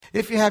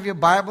If you have your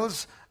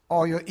Bibles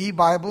or your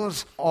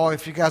e-Bibles, or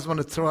if you guys want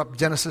to throw up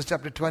Genesis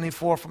chapter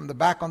 24 from the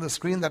back on the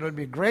screen, that would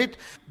be great.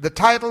 The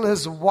title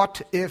is,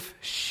 What If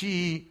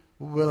She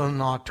Will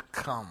Not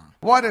Come?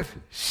 What if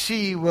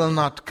she will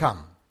not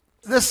come?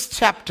 This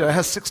chapter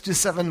has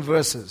 67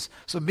 verses.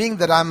 So being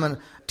that I'm a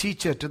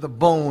teacher to the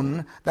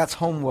bone, that's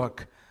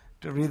homework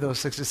to read those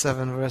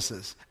 67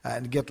 verses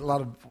and get a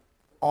lot of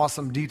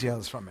awesome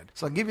details from it.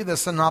 So I'll give you the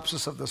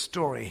synopsis of the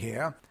story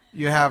here.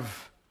 You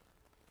have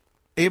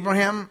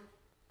Abraham.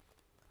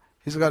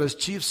 He's got his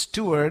chief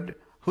steward,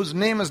 whose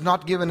name is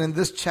not given in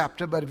this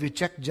chapter, but if you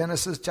check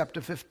Genesis chapter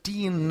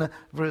 15,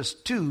 verse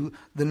 2,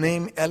 the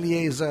name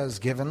Eliezer is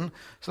given.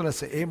 So let's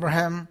say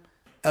Abraham,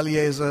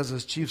 Eliezer is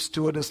his chief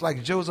steward. It's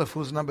like Joseph,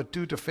 who's number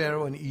 2 to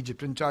Pharaoh in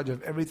Egypt, in charge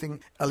of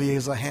everything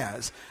Eliezer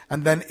has.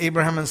 And then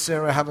Abraham and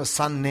Sarah have a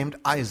son named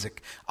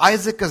Isaac.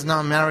 Isaac is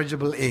now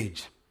marriageable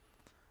age.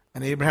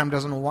 And Abraham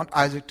doesn't want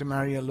Isaac to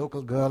marry a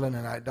local girl and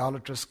an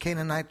idolatrous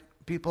Canaanite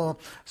people,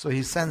 so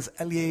he sends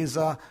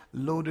Eliezer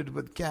loaded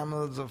with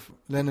camels of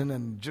linen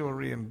and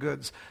jewelry and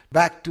goods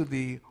back to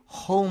the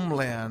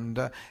homeland.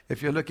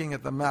 If you're looking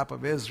at the map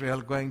of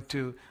Israel, going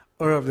to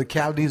Ur of the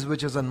Chaldees,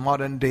 which is in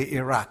modern-day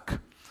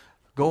Iraq.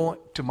 Go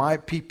to my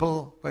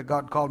people, where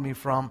God called me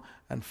from,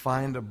 and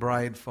find a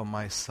bride for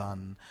my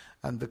son.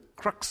 And the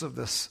crux of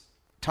this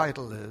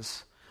title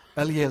is,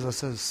 Eliezer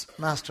says,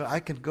 Master, I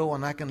can go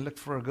and I can look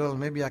for a girl.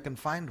 Maybe I can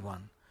find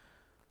one.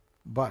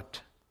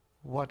 But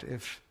what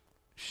if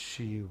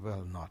she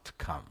will not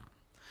come?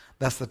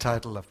 That's the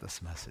title of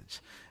this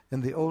message.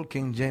 In the old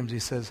King James, he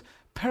says,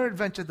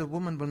 peradventure the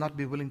woman will not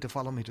be willing to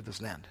follow me to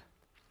this land.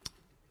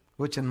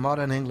 Which in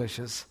modern English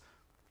is,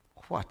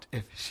 what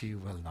if she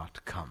will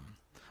not come?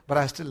 But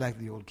I still like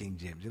the old King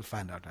James. You'll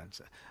find out.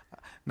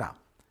 Now,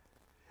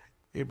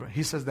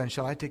 he says, then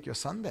shall I take your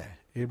son there?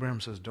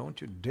 Abraham says, don't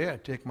you dare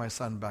take my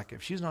son back.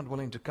 If she's not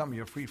willing to come,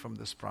 you're free from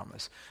this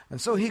promise. And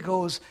so he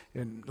goes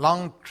in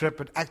long trip.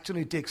 It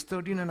actually takes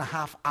 13 and a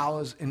half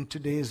hours in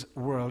today's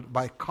world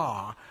by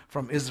car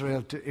from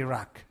Israel to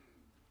Iraq.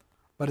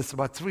 But it's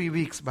about 3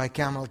 weeks by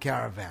camel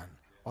caravan,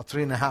 or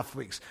 3.5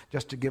 weeks,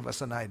 just to give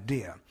us an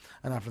idea.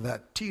 And after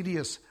that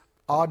tedious,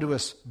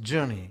 arduous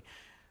journey,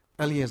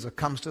 Eliezer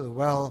comes to the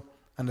well,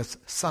 and it's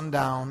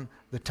sundown,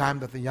 the time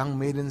that the young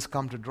maidens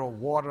come to draw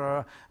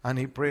water, and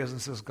he prays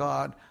and says,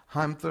 God,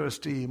 I'm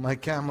thirsty, my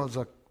camels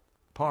are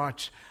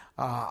parched,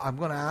 I'm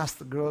going to ask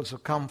the girls to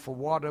come for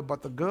water,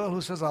 but the girl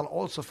who says, I'll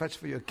also fetch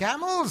for your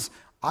camels,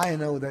 I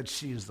know that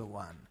she's the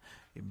one.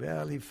 He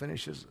barely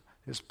finishes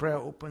his prayer,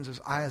 opens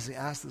his eyes, he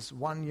asks this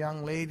one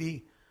young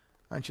lady,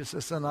 and she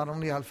says, not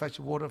only I'll fetch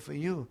water for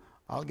you,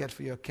 I'll get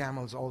for your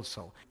camels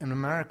also. In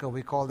America,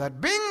 we call that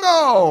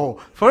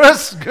bingo!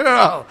 First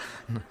girl!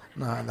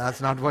 No,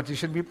 that's not what you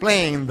should be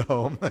playing,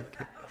 though.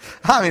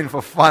 I mean,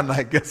 for fun,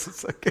 I guess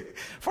it's okay.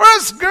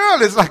 First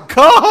girl is like,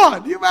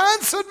 God, you've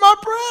answered my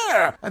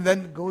prayer. And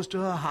then goes to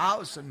her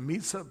house and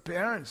meets her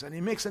parents. And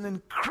he makes an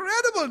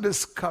incredible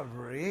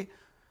discovery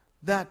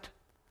that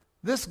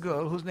this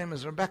girl, whose name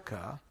is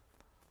Rebecca,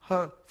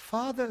 her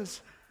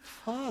father's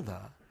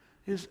father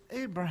is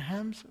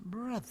Abraham's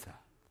brother.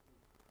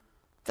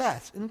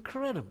 That's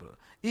incredible.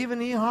 Even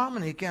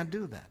eHarmony can't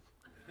do that.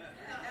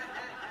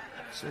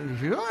 So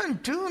you're in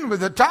tune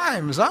with the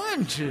times,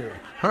 aren't you?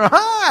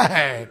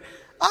 Right.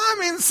 I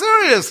mean,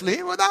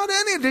 seriously, without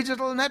any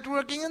digital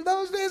networking in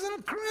those days,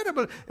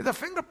 incredible. The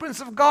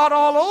fingerprints of God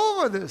all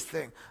over this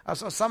thing. I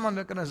saw someone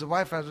looking at his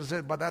wife and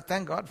said, but I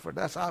thank God for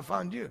that's how I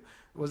found you.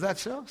 Was that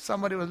so?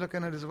 Somebody was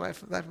looking at his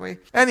wife that way?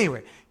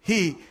 Anyway,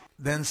 he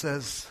then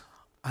says,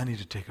 I need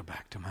to take her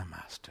back to my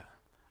master.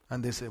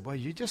 And they say, well,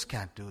 you just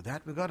can't do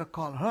that. We've got to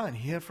call her and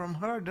hear from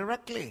her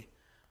directly.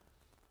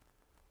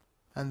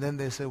 And then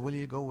they say, will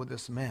you go with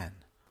this man?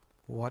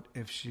 What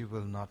if she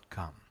will not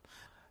come?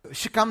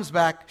 She comes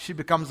back. She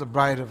becomes the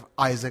bride of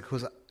Isaac,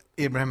 who's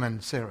Abraham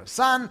and Sarah's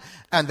son.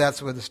 And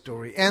that's where the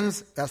story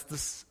ends. That's the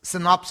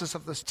synopsis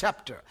of this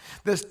chapter.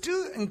 There's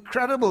two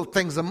incredible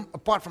things,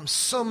 apart from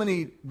so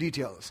many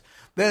details.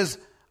 There's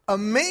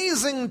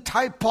amazing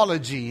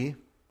typology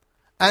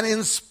and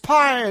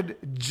inspired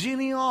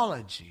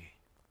genealogy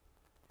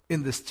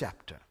in this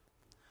chapter.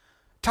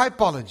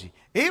 Typology.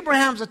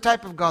 Abraham's a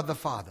type of God the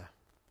Father.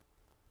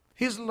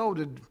 He's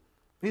loaded.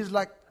 He's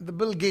like the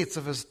Bill Gates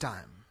of his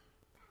time.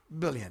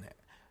 Billionaire.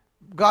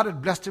 God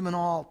had blessed him in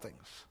all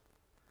things.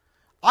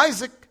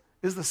 Isaac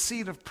is the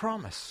seed of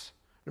promise.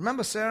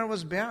 Remember, Sarah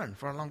was barren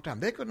for a long time.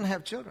 They couldn't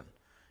have children.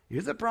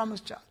 He's the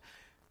promised child.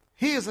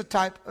 He is a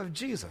type of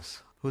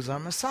Jesus, who's our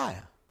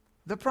Messiah,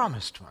 the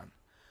promised one.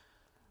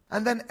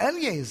 And then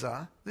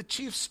Eliezer, the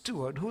chief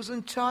steward, who's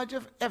in charge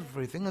of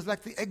everything, is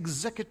like the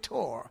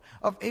executor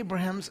of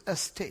Abraham's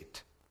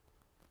estate.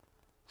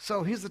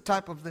 So he's the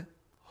type of the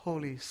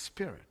Holy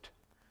Spirit.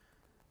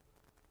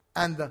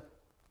 And the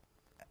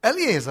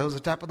Eliezer, who's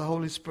the type of the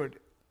Holy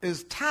Spirit,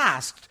 is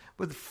tasked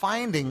with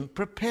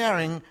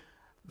preparing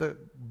the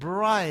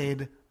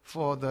bride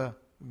for the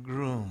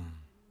groom,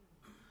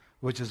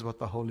 which is what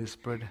the Holy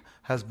Spirit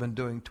has been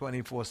doing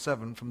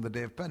 24/7 from the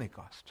day of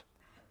Pentecost.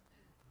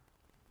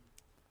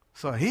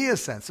 So he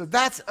is sent. So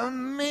that's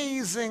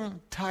amazing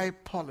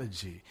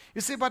typology.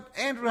 You see, but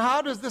Andrew,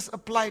 how does this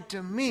apply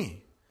to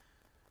me?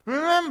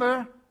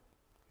 Remember,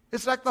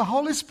 it's like the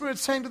Holy Spirit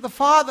saying to the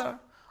Father,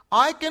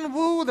 I can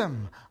woo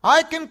them.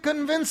 I can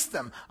convince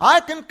them. I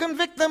can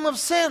convict them of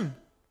sin.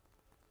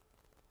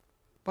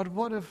 But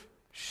what if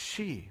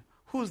she?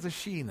 Who's the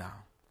she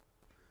now?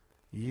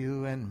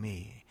 You and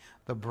me,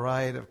 the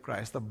bride of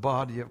Christ, the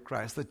body of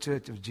Christ, the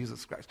church of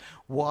Jesus Christ.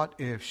 What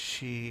if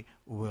she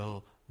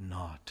will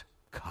not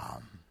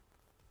come?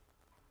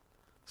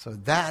 So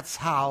that's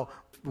how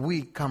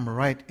we come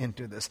right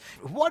into this.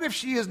 What if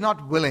she is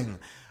not willing?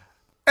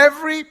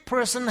 Every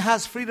person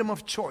has freedom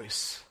of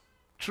choice.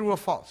 True or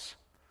false?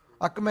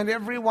 I commend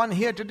everyone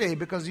here today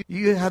because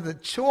you have the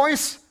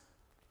choice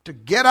to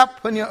get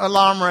up when your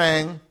alarm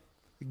rang,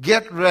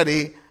 get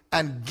ready,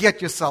 and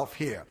get yourself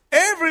here.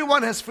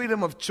 Everyone has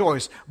freedom of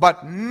choice,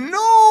 but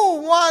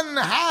no one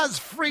has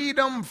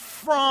freedom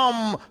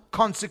from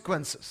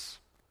consequences.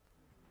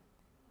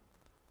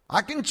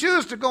 I can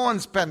choose to go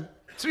and spend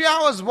 3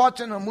 hours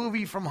watching a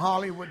movie from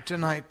Hollywood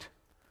tonight,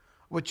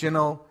 which,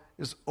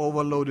 is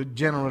overloaded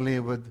generally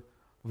with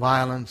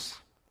violence,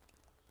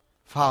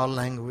 foul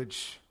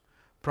language,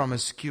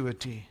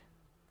 promiscuity.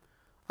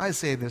 I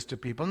say this to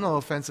people, no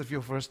offense if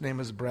your first name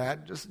is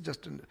Brad, just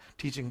a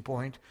teaching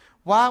point.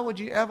 Why would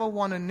you ever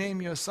want to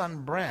name your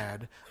son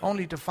Brad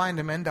only to find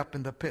him end up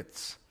in the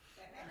pits?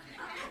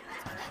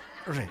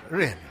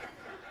 Really.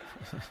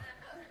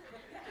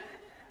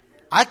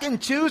 I can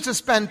choose to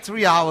spend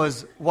 3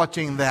 hours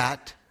watching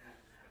that,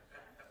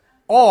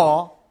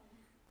 or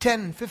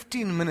 10,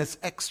 15 minutes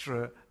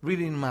extra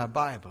reading my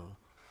Bible,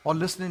 or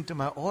listening to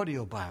my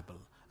audio Bible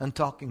and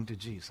talking to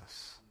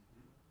Jesus.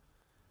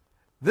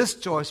 This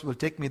choice will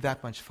take me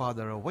that much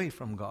farther away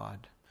from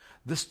God.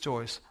 This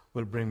choice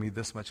will bring me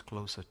this much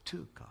closer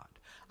to God.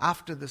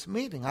 After this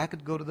meeting, I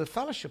could go to the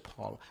fellowship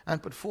hall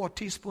and put 4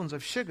 teaspoons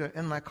of sugar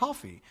in my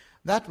coffee.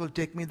 That will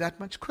take me that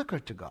much quicker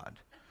to God.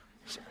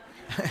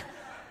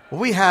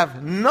 We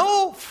have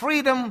no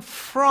freedom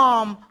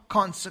from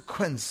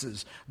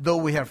consequences, though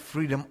we have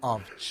freedom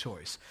of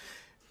choice.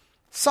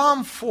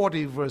 Psalm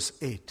 40, verse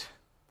 8.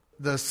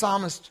 The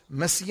psalmist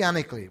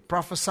messianically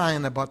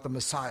prophesying about the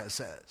Messiah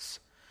says,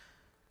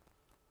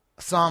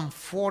 Psalm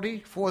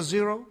 40,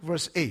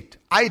 verse 8.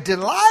 I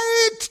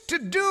delight to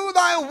do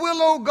thy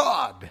will, O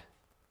God.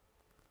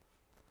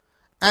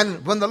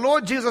 And when the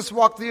Lord Jesus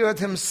walked the earth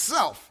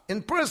himself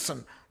in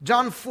person,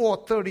 John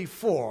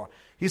 4:34,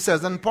 he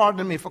says, and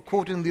pardon me for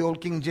quoting the old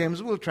King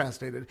James, we'll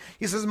translate it.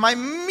 He says, my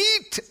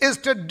meat is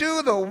to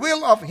do the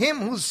will of him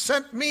who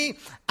sent me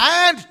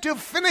and to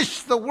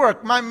finish the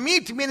work. My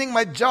meat meaning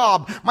my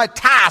job, my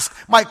task,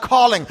 my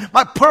calling,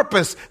 my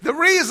purpose. The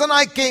reason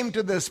I came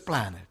to this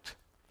planet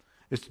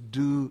is to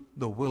do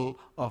the will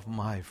of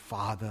my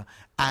Father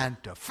and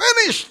to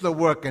finish the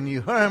work. And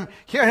you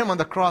hear him on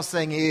the cross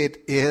saying,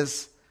 it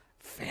is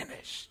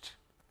finished.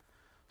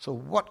 So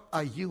what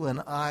are you and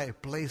I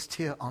placed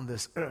here on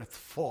this earth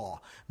for?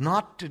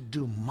 Not to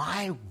do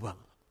my will,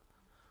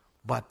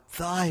 but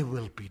thy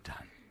will be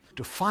done.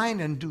 To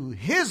find and do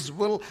his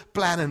will,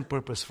 plan and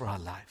purpose for our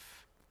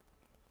life.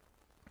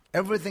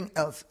 Everything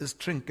else is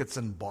trinkets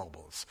and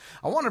baubles.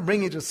 I want to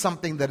bring you to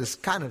something that is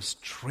kind of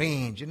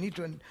strange. You need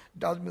to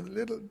indulge me a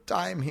little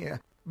time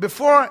here.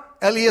 Before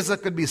Eliezer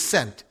could be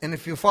sent, and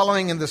if you're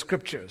following in the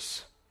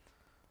scriptures,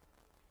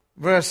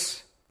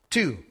 verse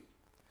 2,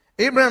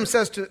 Abraham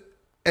says to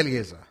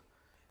Eliezer,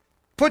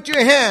 put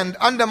your hand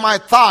under my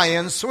thigh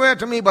and swear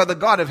to me by the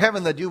God of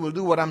heaven that you will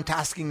do what I'm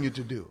tasking you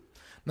to do.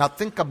 Now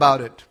think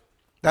about it.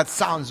 That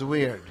sounds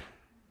weird.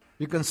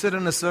 You can sit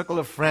in a circle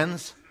of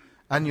friends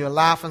and you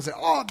laugh and say,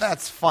 oh,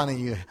 that's funny.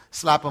 You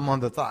slap them on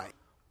the thigh.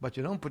 But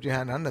you don't put your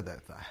hand under their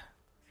thigh.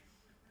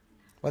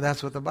 Well,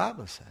 that's what the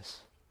Bible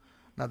says.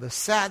 Now the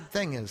sad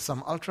thing is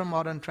some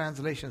ultra-modern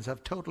translations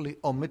have totally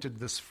omitted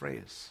this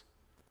phrase.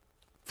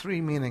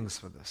 3 meanings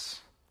for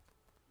this.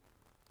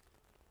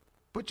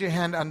 Put your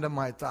hand under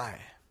my thigh.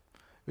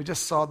 We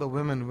just saw the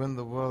women win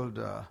the World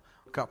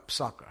Cup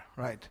soccer,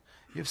 right?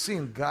 You've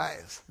seen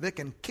guys, they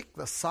can kick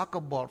the soccer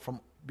ball from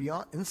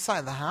beyond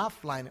inside the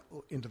half line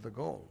into the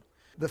goal.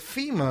 The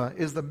femur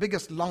is the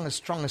biggest, longest,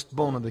 strongest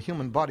bone of the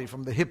human body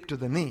from the hip to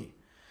the knee.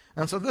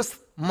 And so this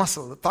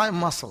muscle, the thigh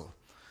muscle,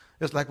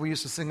 is like we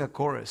used to sing a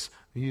chorus.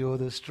 You're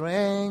the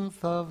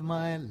strength of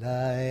my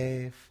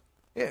life.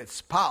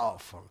 It's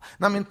powerful.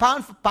 Now,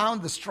 pound for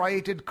pound, the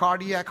striated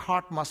cardiac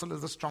heart muscle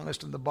is the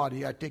strongest in the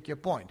body. I take your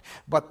point.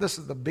 But this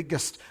is the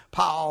biggest,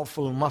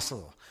 powerful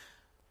muscle.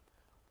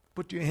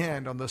 Put your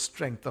hand on the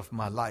strength of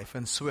my life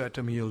and swear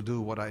to me you'll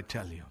do what I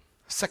tell you.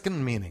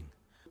 Second meaning.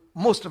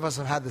 Most of us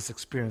have had this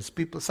experience.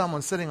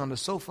 Someone sitting on the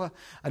sofa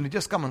and you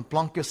just come and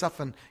plonk yourself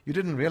and you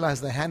didn't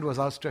realize the hand was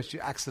outstretched. You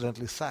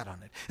accidentally sat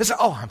on it. You say,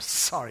 oh, I'm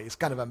sorry. It's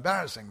kind of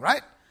embarrassing,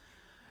 right?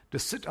 To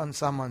sit on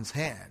someone's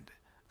hand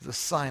is a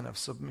sign of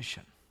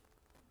submission.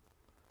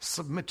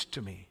 Submit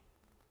to me,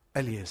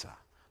 Eliezer,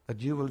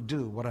 that you will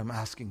do what I'm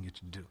asking you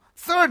to do.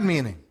 Third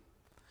meaning,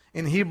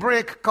 in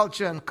Hebraic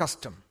culture and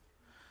custom,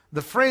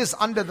 the phrase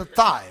under the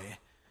thigh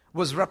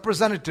was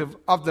representative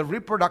of the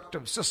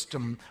reproductive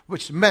system,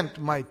 which meant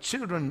my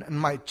children and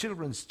my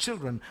children's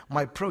children,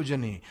 my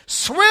progeny.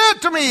 Swear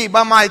to me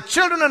by my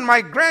children and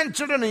my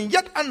grandchildren and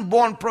yet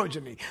unborn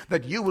progeny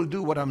that you will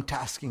do what I'm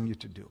tasking you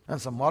to do.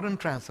 And some modern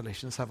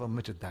translations have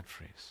omitted that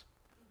phrase.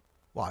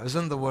 Wow,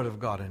 isn't the word of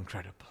God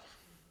incredible?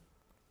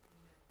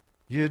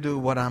 You do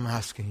what I'm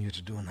asking you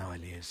to do now,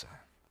 Eliezer.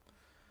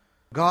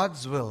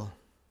 God's will.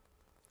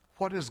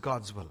 What is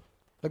God's will?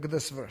 Look at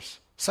this verse.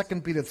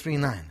 2 Peter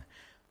 3:9.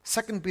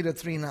 2 Peter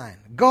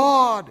 3:9.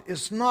 God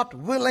is not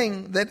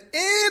willing that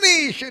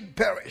any should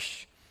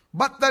perish,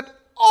 but that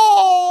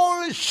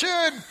all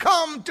should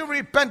come to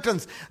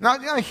repentance. Now,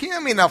 hear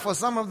me now, for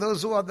some of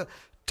those who are the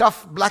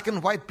tough black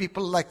and white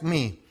people like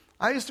me.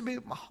 I used to be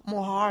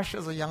more harsh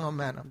as a younger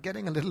man. I'm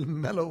getting a little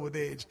mellow with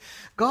age.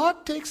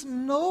 God takes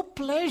no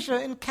pleasure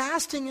in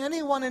casting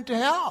anyone into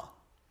hell.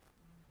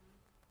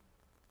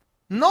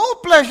 No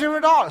pleasure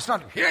at all. It's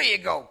not, here you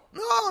go.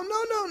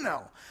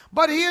 No.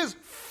 But he is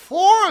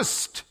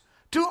forced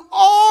to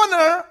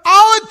honor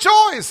our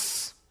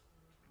choice.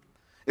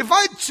 If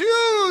I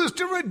choose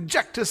to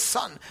reject his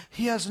son,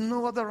 he has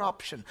no other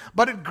option.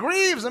 But it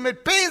grieves him,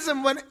 it pains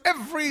him when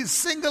every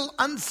single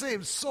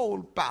unsaved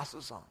soul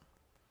passes on.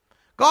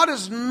 God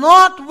is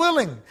not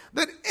willing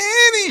that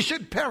any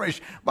should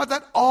perish, but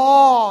that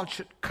all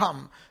should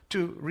come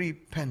to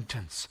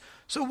repentance.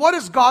 So what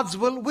is God's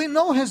will? We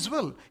know his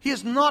will. He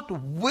is not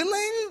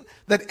willing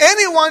that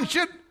anyone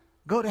should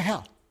go to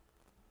hell.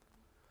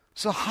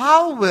 So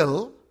how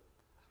will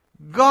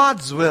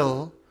God's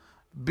will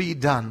be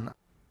done?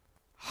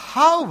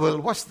 How will,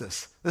 watch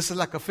this. This is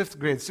like a 5th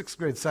grade, 6th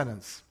grade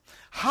sentence.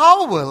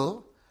 How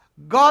will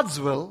God's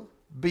will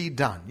be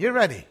done? You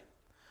ready?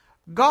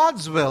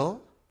 God's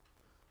will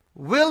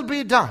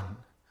be done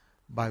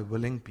by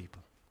willing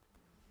people.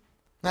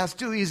 That's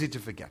too easy to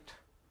forget.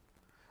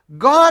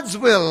 God's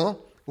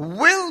will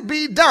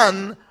be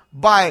done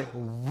by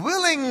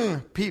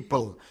willing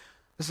people.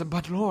 They say,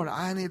 but Lord,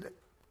 I need a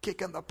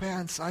kick in the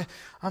pants.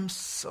 I'm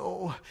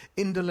so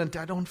indolent.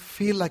 I don't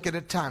feel like it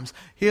at times.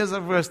 Here's a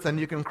verse then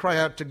you can cry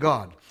out to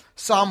God.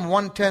 Psalm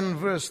 110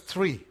 verse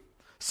 3.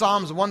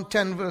 Psalms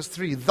 110 verse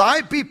 3.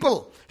 Thy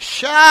people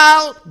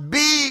shall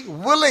be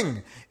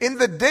willing in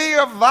the day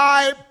of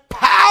thy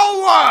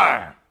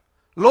power.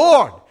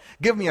 Lord,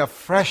 give me a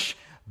fresh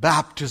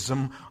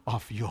baptism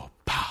of your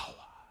power.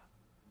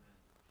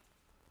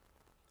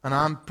 And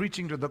I'm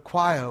preaching to the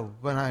choir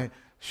when I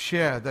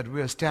share that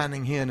we are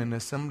standing here in an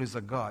Assemblies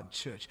of God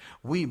church.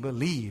 We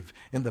believe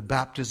in the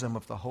baptism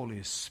of the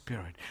Holy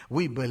Spirit.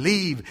 We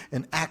believe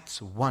in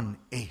Acts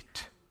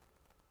 1:8.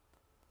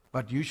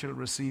 But you shall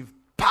receive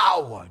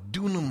power,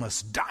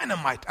 dunamis,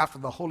 dynamite, after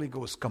the Holy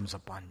Ghost comes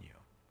upon you.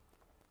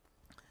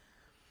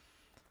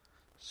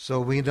 So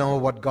we know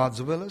what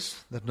God's will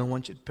is, that no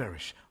one should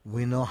perish.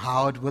 We know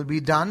how it will be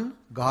done.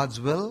 God's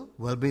will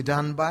be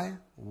done by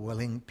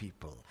willing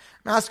people.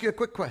 Now, ask you a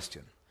quick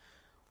question.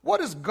 What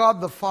is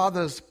God the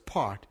Father's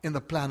part in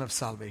the plan of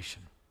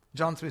salvation?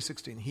 John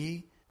 3:16.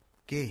 He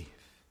gave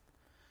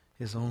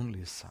his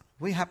only son.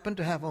 We happen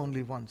to have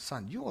only one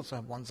son. You also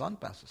have one son,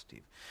 Pastor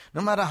Steve.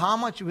 No matter how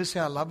much we say,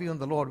 I love you in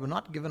the Lord, we're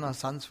not giving our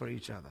sons for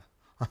each other.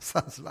 Our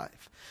son's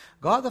life.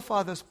 God the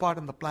Father's part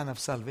in the plan of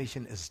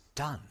salvation is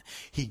done.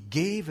 He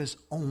gave his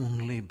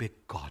only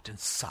begotten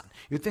son.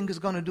 You think he's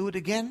going to do it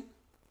again?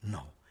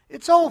 No.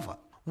 It's over.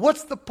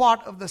 What's the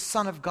part of the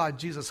Son of God,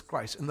 Jesus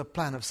Christ, in the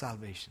plan of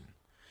salvation?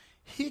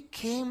 He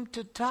came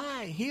to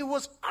die. He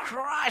was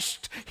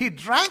crushed. He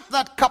drank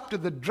that cup to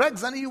the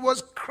dregs and he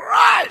was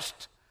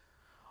crushed.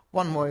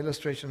 One more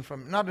illustration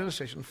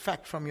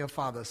fact from your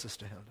father,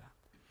 Sister Hilda.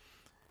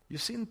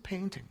 You've seen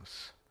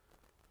paintings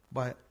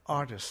by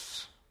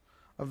artists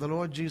of the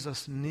Lord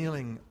Jesus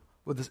kneeling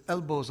with his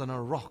elbows on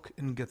a rock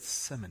in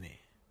Gethsemane.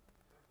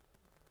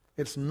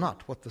 It's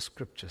not what the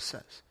scripture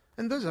says.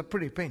 And those are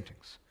pretty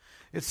paintings.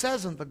 It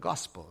says in the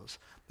Gospels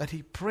that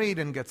he prayed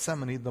in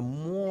Gethsemane the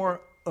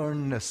more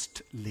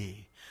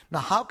earnestly. Now,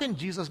 how can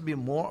Jesus be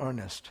more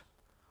earnest?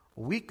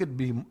 We could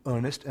be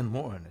earnest and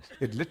more earnest.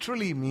 It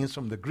literally means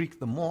from the Greek,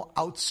 the more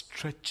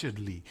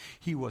outstretchedly.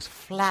 He was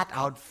flat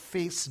out,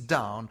 face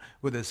down,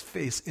 with his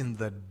face in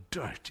the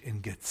dirt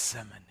in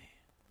Gethsemane.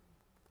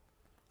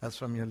 That's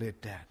from your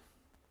late dad.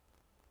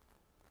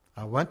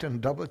 I went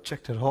and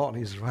double-checked it all.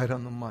 He's right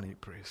on the money,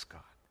 praise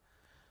God.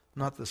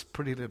 Not this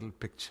pretty little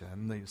picture,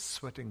 and the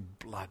sweating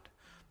blood.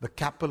 The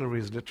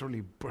capillaries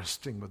literally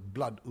bursting with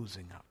blood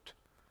oozing out.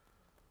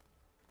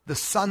 The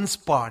Son's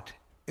part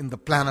in the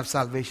plan of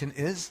salvation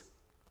is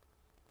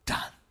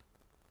done.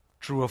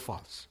 True or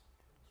false?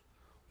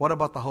 What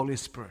about the Holy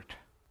Spirit?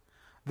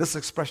 This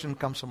expression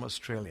comes from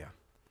Australia.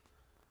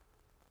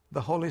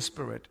 The Holy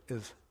Spirit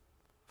is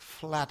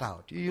flat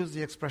out. You use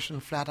the expression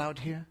flat out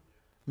here,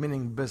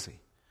 meaning busy.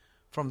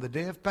 From the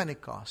day of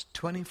Pentecost,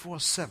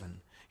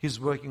 24/7, he's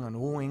working on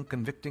wooing,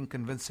 convicting,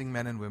 convincing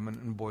men and women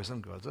and boys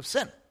and girls of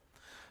sin.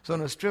 So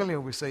in Australia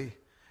we say,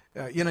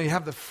 you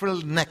have the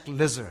frilled neck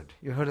lizard.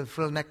 You heard of the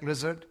frilled neck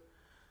lizard?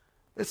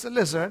 It's a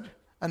lizard,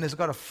 and it's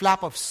got a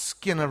flap of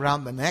skin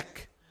around the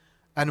neck,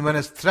 and when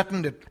it's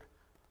threatened, it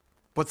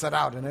puts it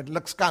out, and it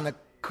looks kind of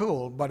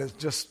cool, but it's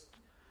just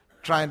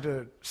trying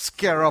to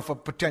scare off a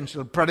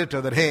potential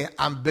predator that, hey,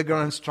 I'm bigger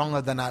and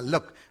stronger than I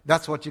look.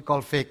 That's what you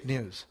call fake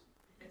news.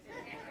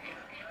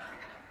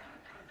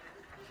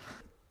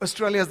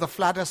 Australia is the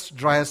flattest,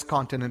 driest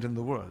continent in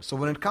the world. So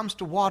when it comes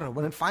to water,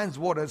 when it finds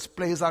water, it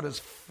splays out its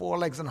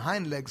forelegs and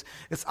hind legs,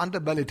 its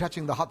underbelly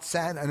touching the hot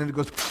sand, and then it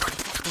goes,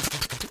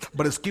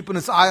 but it's keeping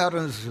its eye out,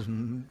 and its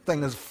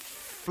thing is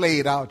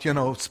splayed out.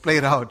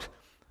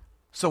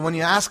 So when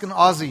you ask an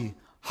Aussie,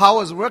 how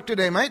was work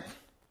today, mate?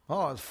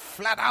 Oh, it's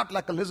flat out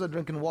like a lizard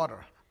drinking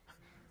water.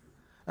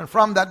 And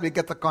from that we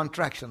get the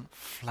contraction,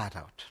 flat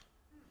out.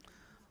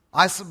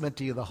 I submit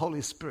to you, the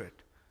Holy Spirit,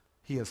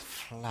 He is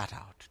flat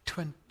out,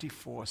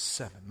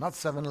 24/7. Not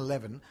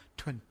 7-Eleven,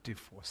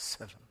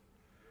 24/7.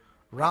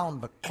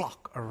 Round the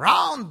clock,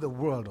 around the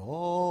world,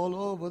 all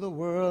over the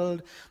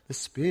world, the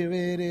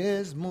Spirit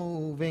is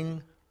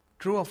moving.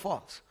 True or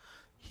false?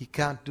 He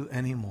can't do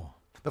any more.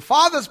 The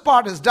Father's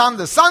part is done,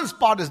 the Son's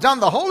part is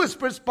done, the Holy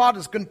Spirit's part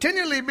is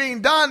continually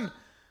being done.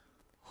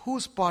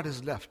 Whose part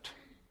is left?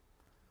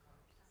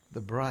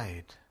 The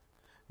bride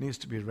needs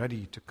to be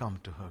ready to come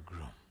to her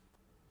groom.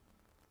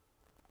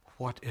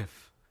 What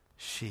if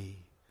she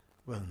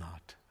will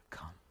not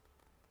come?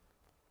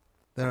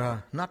 There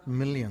are not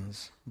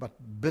millions,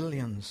 but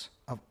billions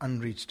of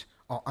unreached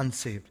or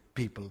unsaved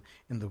people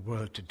in the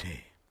world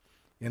today.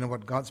 You know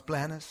what God's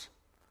plan is?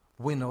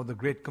 We know the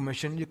Great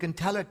Commission. You can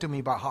tell it to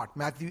me by heart.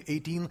 Matthew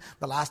 18,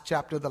 the last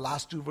chapter, the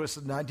last two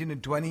verses, 19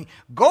 and 20.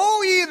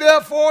 Go ye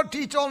therefore,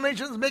 teach all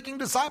nations, making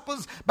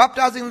disciples,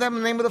 baptizing them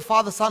in the name of the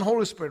Father, Son,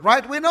 Holy Spirit.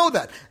 Right? We know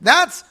that.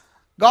 That's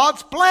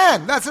God's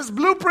plan. That's His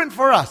blueprint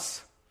for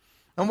us.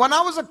 And when I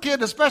was a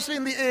kid, especially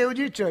in the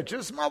AOG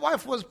churches, my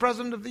wife was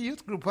president of the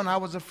youth group when I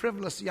was a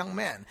frivolous young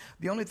man.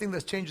 The only thing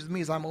that's changed with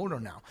me is I'm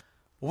older now.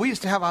 We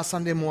used to have our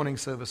Sunday morning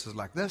services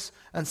like this,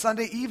 and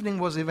Sunday evening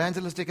was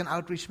evangelistic and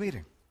outreach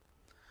meeting.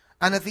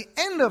 And at the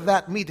end of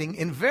that meeting,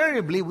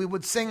 invariably we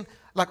would sing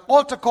like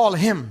altar call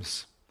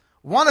hymns.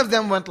 One of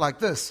them went like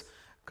this.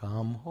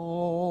 Come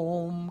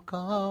home,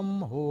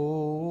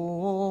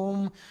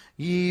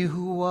 ye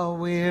who are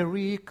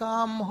weary,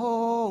 come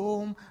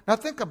home. Now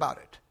think about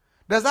it.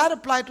 Does that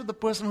apply to the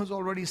person who's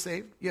already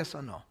saved? Yes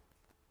or no?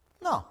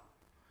 No.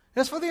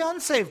 It's for the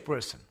unsaved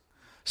person.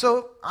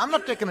 So I'm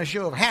not taking a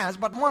show of hands,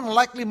 but more than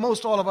likely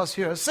most all of us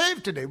here are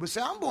saved today. We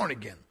say, I'm born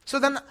again. So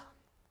then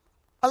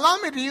allow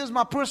me to use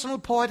my personal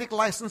poetic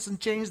license and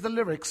change the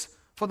lyrics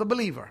for the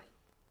believer.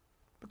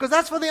 Because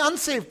that's for the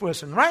unsaved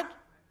person, right?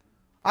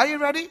 Are you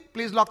ready?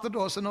 Please lock the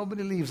door so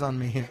nobody leaves on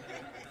me.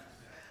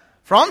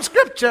 From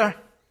Scripture.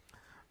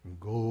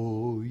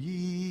 Go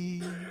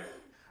ye,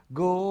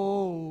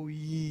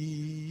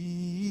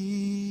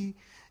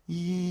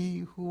 ye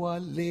who are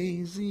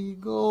lazy,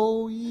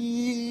 go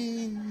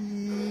ye.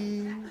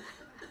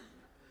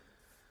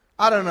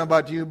 I don't know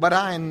about you, but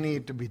I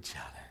need to be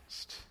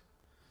challenged.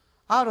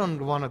 I don't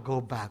want to go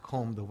back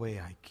home the way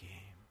I came.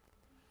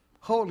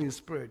 Holy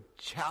Spirit,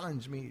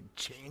 challenge me,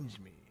 change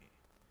me.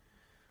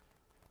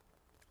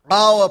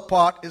 Our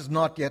part is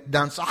not yet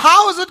done. So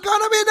how is it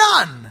going to be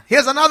done?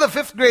 Here's another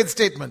 5th grade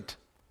statement.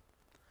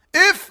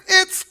 If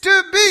it's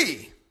to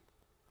be,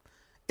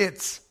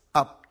 it's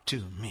up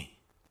to me.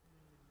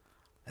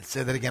 Let's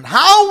say that again.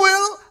 How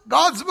will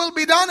God's will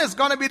be done? It's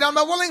going to be done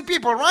by willing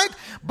people, right?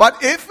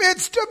 But if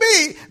it's to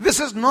be, this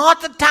is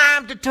not the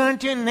time to turn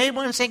to your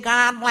neighbor and say,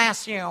 God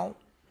bless you.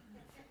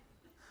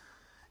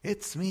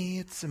 It's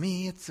me,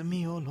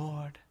 oh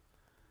Lord.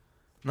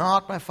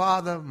 Not my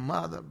father,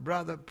 mother,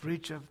 brother,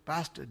 preacher,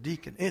 pastor,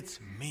 deacon. It's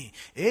me.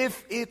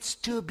 If it's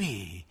to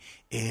be,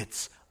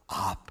 it's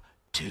up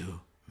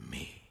to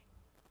me.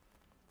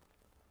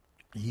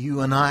 You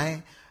and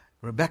I,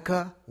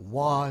 Rebecca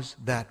was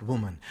that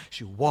woman.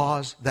 She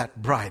was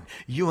that bride.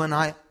 You and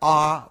I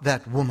are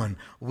that woman.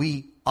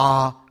 We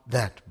are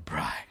that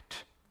bride.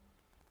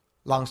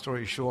 Long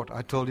story short,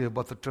 I told you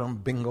about the term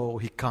bingo.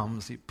 He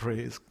comes, he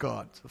prays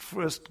God. The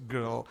first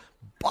girl,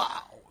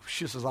 wow.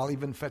 She says, I'll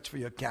even fetch for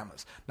your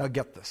camels. Now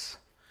get this.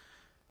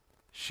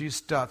 She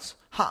starts,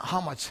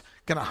 how much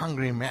can a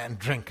hungry man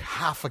drink?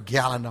 Half a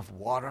gallon of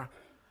water?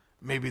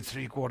 Maybe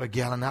 3/4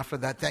 gallon. After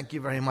that, thank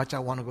you very much. I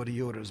want to go to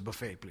Yoder's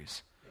buffet,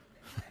 please.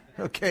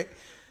 Okay.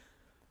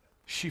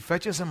 She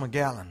fetches him a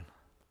gallon.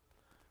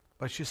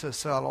 But she says,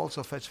 sir, I'll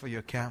also fetch for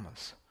your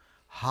camels.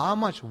 How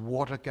much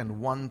water can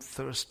one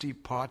thirsty,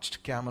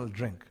 parched camel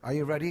drink? Are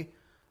you ready?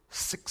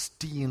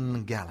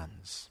 16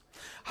 gallons.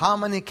 How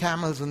many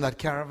camels in that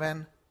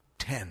caravan?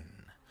 10.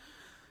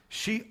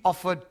 She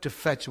offered to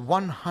fetch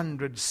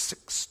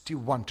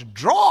 161, to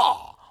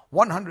draw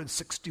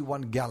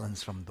 161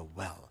 gallons from the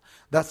well.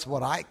 That's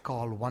what I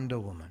call Wonder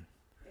Woman.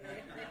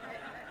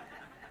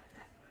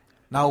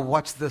 Now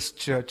watch this,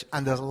 church,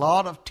 and there's a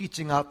lot of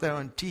teaching out there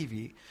on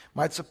TV.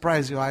 Might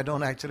surprise you, I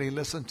don't actually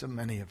listen to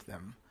many of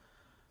them.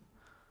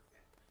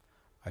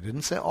 I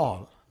didn't say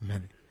all,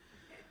 many.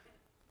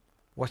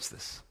 Watch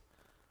this.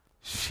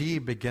 She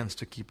begins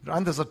to keep,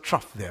 and there's a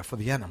trough there for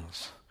the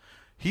animals.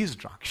 He's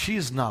drunk.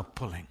 She's now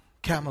pulling.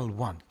 Camel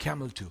 1,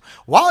 camel 2.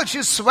 While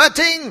she's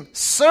sweating,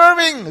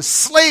 serving,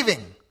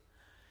 slaving,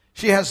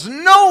 she has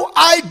no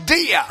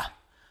idea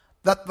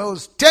that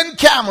those 10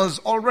 camels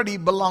already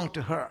belong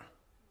to her.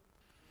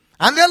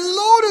 And they're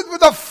loaded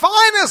with the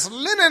finest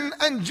linen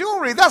and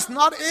jewelry. That's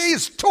not a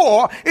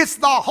store, it's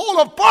the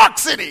whole of Park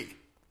City.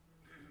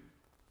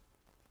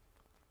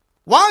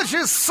 While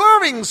she's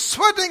serving,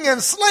 sweating,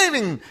 and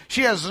slaving,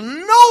 she has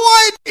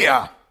no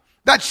idea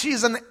that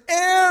she's an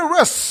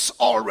heiress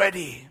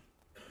already.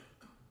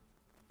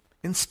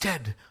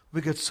 Instead,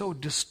 we get so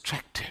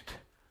distracted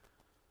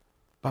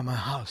by my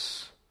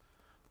house,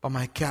 by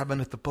my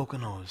cabin at the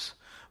Poconos,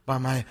 by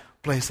my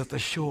place at the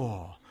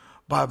shore,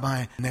 by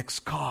my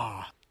next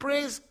car.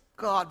 Praise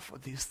God for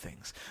these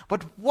things.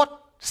 But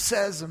what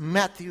says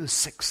Matthew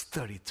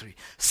 6:33?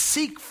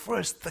 Seek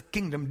first the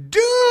kingdom. Do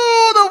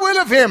the will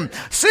of Him.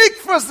 Seek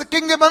first the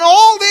kingdom, and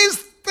all these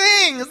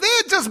things,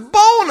 they're just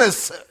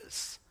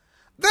bonuses.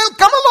 They'll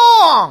come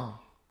along.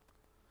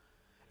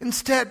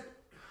 Instead,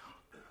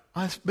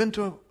 I've been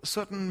to a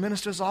certain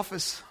minister's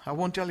office. I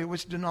won't tell you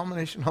which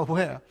denomination or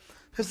where.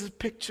 There's a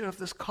picture of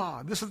this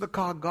car. This is the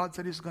car God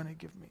said He's going to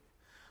give me.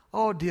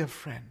 Oh, dear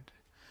friend,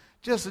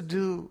 just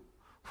do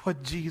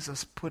what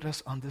Jesus put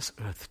us on this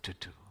earth to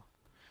do.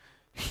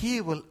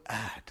 He will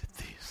add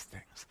these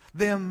things.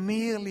 They're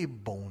merely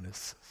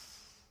bonuses.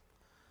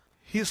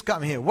 He's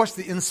come here. What's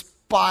the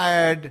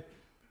inspired,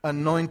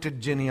 anointed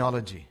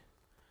genealogy?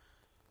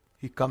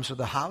 He comes to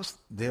the house.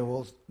 They've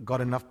all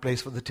got enough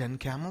place for the 10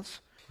 camels.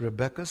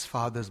 Rebekah's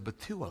father's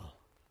Bethuel.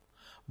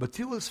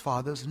 Bethuel's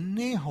father's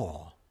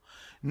Nahor.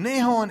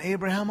 Nahor and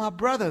Abraham are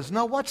brothers.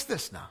 Now watch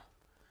this now.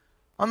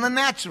 On the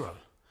natural.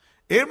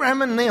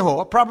 Abraham and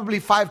Nahor, probably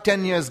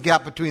 5-10 years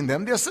gap between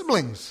them. They're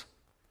siblings.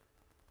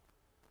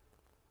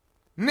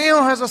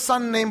 Nahor has a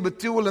son named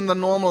Bethuel in the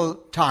normal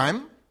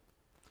time.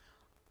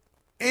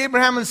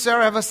 Abraham and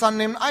Sarah have a son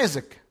named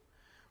Isaac.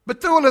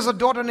 Bethuel has a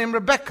daughter named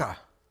Rebekah.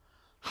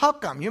 How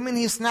come? You mean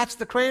he snatched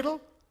the cradle?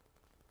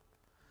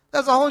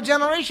 There's a whole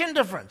generation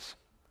difference.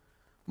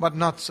 But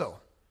not so.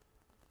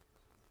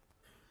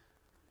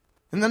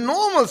 In the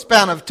normal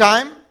span of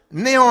time,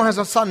 Nahor has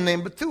a son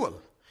named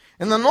Bethuel.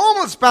 In the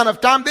normal span of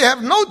time, they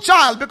have no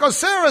child because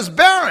Sarah is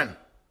barren.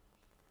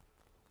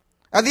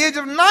 At the age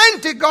of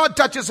 90, God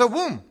touches her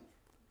womb.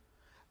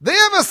 They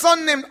have a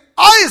son named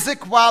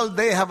Isaac while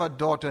they have a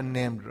daughter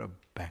named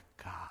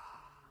Rebekah.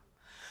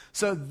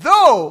 So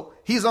though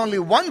he's only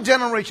one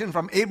generation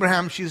from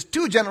Abraham, she's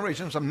 2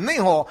 generations from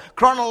Nahor,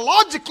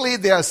 chronologically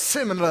they are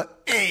similar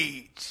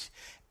age.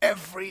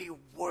 Every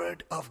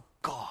word of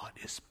God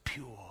is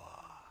pure.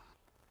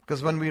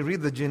 Because when we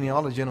read the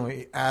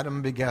genealogy,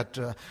 Adam begat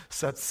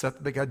Seth,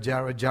 Seth begat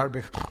Jared, Jared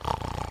begat...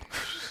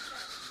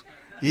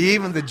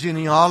 Even the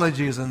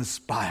genealogy is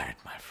inspired,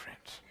 my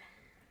friends.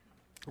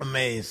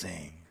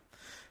 Amazing.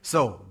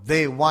 So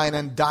they wine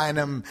and dine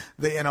him,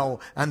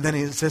 and then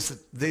he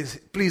says,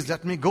 please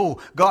let me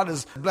go. God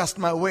has blessed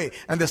my way.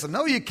 And they said,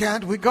 no, you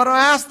can't. We got to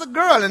ask the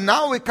girl. And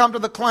now we come to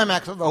the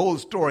climax of the whole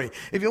story.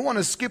 If you want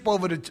to skip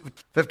over to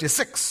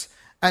 56,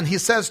 and he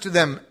says to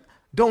them,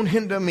 don't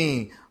hinder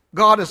me.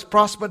 God has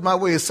prospered my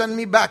way. Send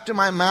me back to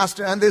my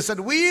master. And they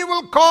said, we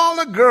will call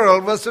the girl,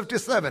 verse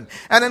 57,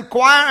 and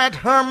inquire at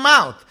her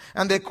mouth.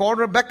 And they called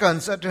Rebekah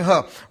and said to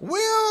her,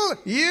 will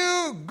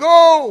you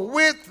go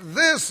with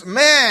this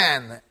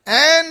man?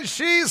 And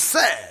she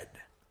said,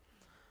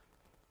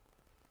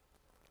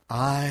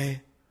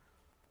 I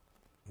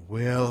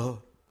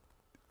will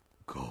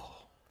go.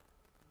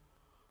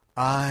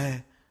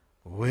 I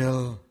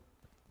will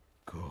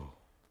go.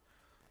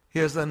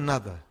 Here's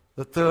another,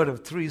 the third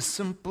of 3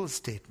 simple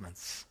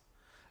statements.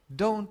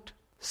 Don't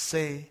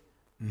say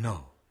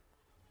no.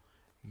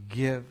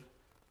 Give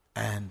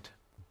and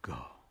go.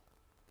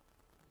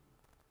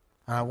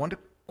 I want to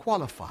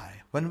qualify.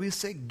 When we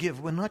say give,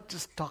 we're not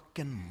just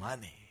talking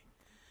money.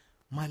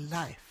 My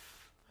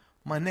life,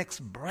 my next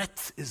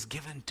breath is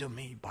given to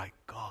me by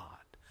God.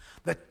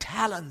 The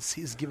talents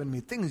He's given me,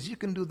 things you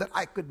can do that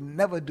I could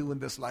never do in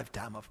this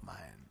lifetime of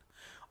mine.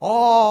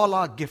 All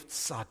our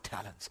gifts are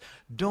talents.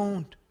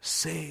 Don't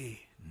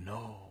say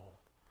no.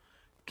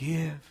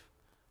 Give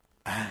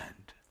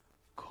and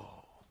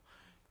go.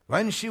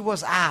 When she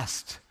was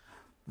asked,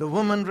 the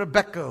woman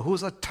Rebekah,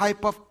 who's a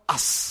type of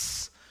us,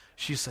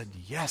 she said,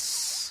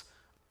 yes,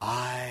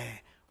 I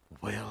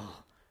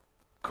will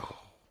go.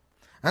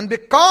 And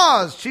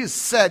because she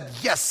said,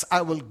 yes,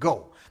 I will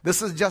go.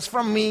 This is just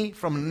from me,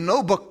 from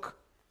no book.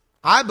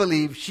 I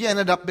believe she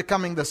ended up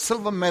becoming the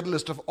silver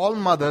medalist of all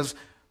mothers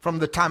from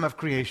the time of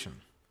creation.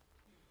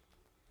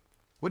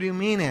 What do you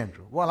mean,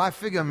 Andrew? Well, I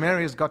figure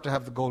Mary has got to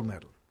have the gold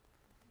medal.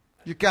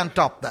 You can't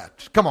top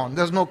that. Come on,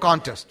 there's no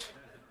contest.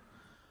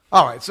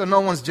 All right, so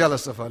no one's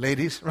jealous of her,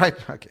 ladies, right?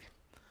 Okay.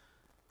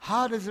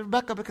 How does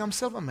Rebekah become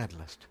silver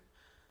medalist?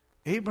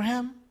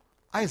 Abraham,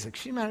 Isaac.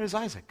 She marries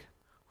Isaac.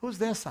 Who's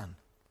their son?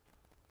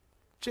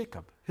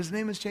 Jacob. His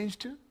name is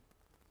changed too?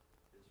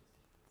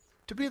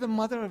 To be the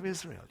mother of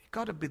Israel, you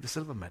got to be the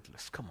silver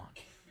medalist. Come on.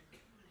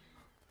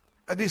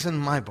 At least in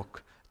my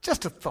book.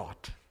 Just a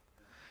thought.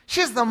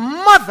 She's the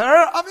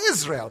mother of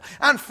Israel.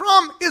 And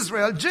from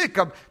Israel,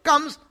 Jacob,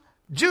 comes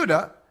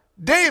Judah,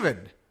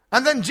 David.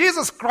 And then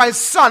Jesus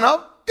Christ, son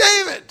of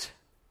David.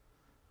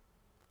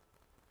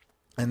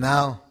 And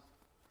now,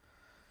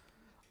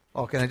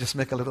 can I just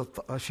make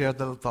share a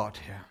little thought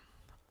here?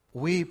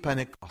 We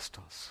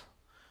Pentecostals,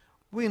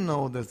 we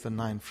know there's the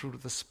 9 fruit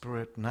of the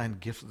Spirit, 9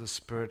 gifts of the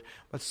Spirit,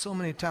 but so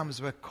many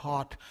times we're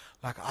caught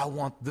like, I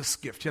want this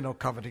gift,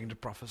 coveting the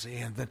prophecy,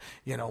 and then,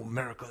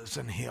 miracles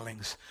and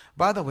healings.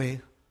 By the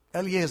way,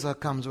 Eliezer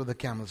comes with the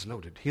camels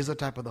loaded. He's a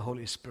type of the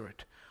Holy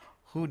Spirit.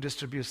 Who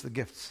distributes the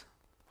gifts?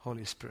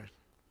 Holy Spirit.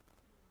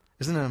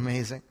 Isn't it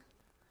amazing?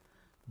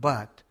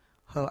 But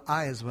her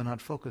eyes were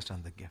not focused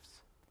on the gifts.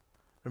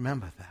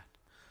 Remember that.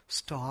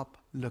 Stop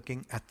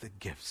looking at the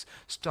gifts.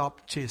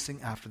 Stop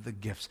chasing after the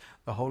gifts.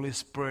 The Holy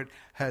Spirit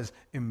has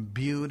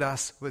imbued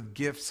us with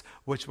gifts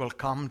which will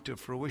come to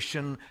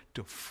fruition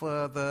to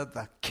further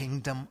the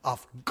kingdom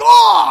of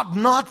God,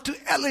 not to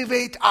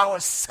elevate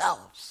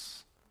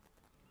ourselves.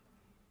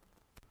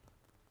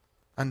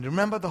 And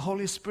remember the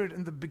Holy Spirit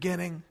in the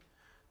beginning,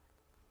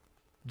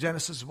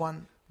 Genesis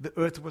 1, the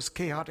earth was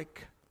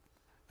chaotic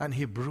and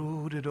he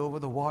brooded over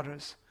the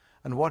waters.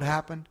 And what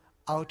happened?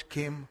 Out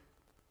came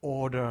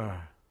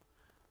order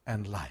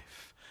and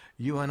life.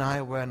 You and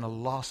I were in a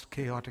lost,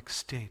 chaotic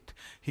state.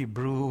 He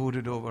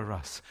brooded over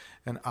us,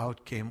 and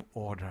out came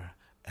order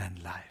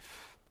and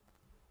life.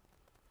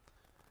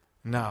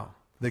 Now,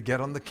 they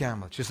get on the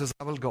camel. She says,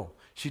 I will go.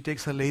 She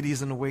takes her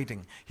ladies in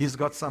waiting. He's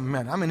got some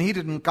men. He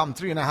didn't come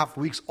 3.5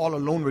 weeks all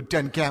alone with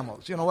 10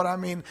 camels. You know what I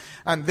mean?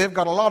 And they've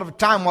got a lot of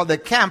time while they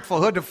camp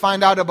for her to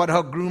find out about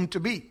her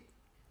groom-to-be.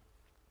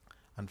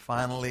 And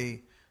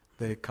finally,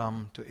 they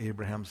come to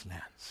Abraham's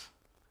lands.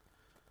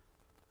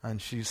 And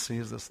she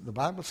sees this. The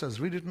Bible says,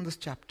 read it in this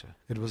chapter.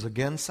 It was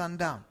again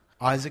sundown.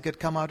 Isaac had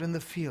come out in the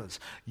fields.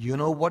 You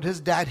know what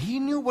he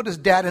knew what his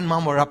dad and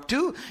mom were up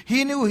to.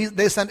 He knew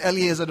they sent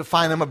Eliezer to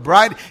find him a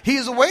bride.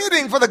 He's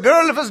waiting for the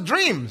girl of his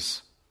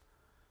dreams.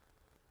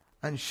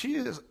 And she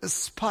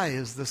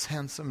espies this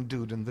handsome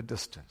dude in the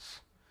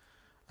distance.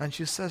 And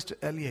she says to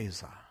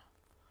Eliezer,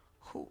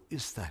 who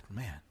is that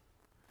man?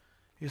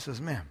 He says,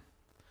 ma'am,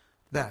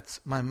 that's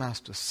my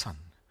master's son,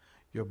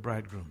 your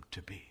bridegroom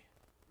to be.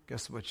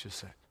 Guess what she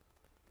said?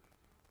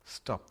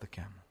 Stop the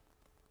camel.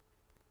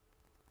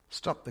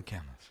 Stop the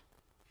camels.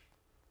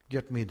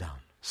 Get me down.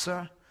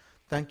 Sir,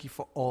 thank you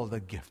for all the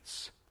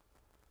gifts.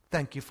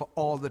 Thank you for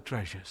all the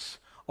treasures.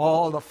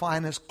 All the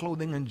finest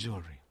clothing and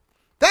jewelry.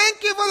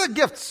 Thank you for the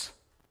gifts.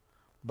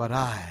 But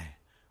I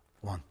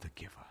want the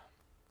giver.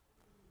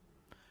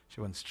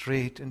 She went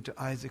straight into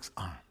Isaac's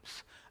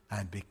arms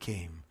and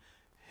became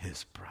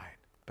his bride.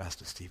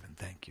 Pastor Stephen,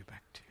 thank you.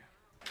 Back to you.